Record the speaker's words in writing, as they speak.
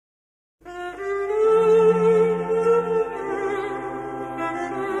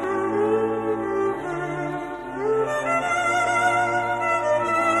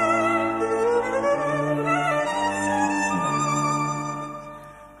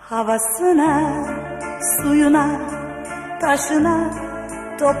Havasına, suyuna, taşına,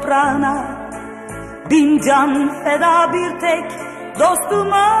 toprağına bin can feda bir tek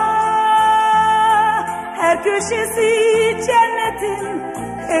dostuma. Her köşesi cennetin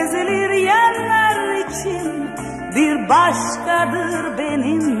ezilir yerler için bir başkadır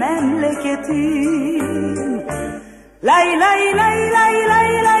benim memleketim. Lay lay lay lay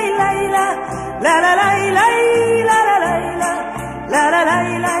lay lay lay la la la lay lay la la lay la la la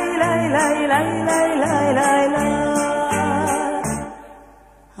lay lay lay lay lay lay lay lay la.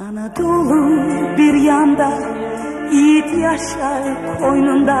 Anadolu bir yanda, yiğit yaşar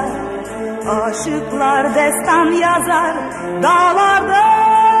koynunda, aşıklar destan yazar dağlarda.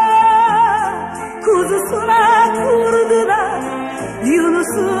 Kuzusuna kurduna,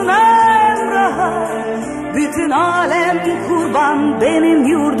 Yunus'una Emrah'a, bütün alem kurban benim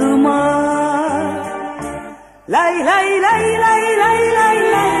yurduma. Lay lay lay lay lay lay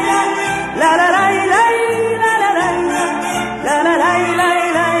lay la la lay lay la la lay la la lay lay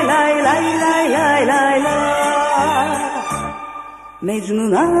lay lay lay lay lay lay la.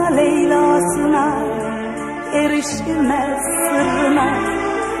 Mecnun'a Leyla'sına erişilmez sırrına,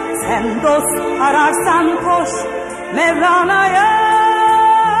 sen dost ararsan koş Mevlana'ya.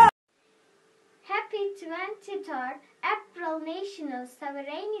 Happy 23rd April National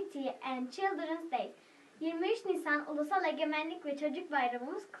Sovereignty and Children's Day. 23 Nisan Ulusal Egemenlik ve Çocuk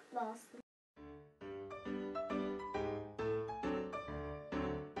Bayramımız kutlu olsun.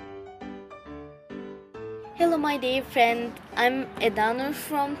 Hello my dear friend, I'm Edanur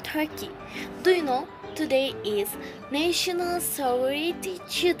from Turkey. Do you know, today is National Sovereignty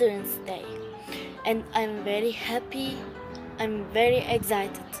Children's Day. And I'm very happy, I'm very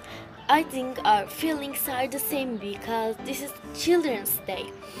excited. I think our feelings are the same because this is Children's Day.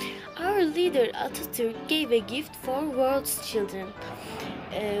 Our leader Atatürk gave a gift for world's children.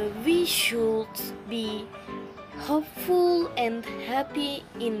 We should be hopeful and happy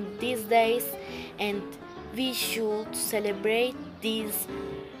in these days, and we should celebrate these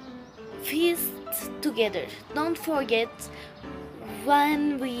feasts together. Don't forget,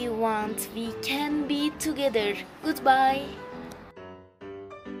 when we want, we can be together. Goodbye.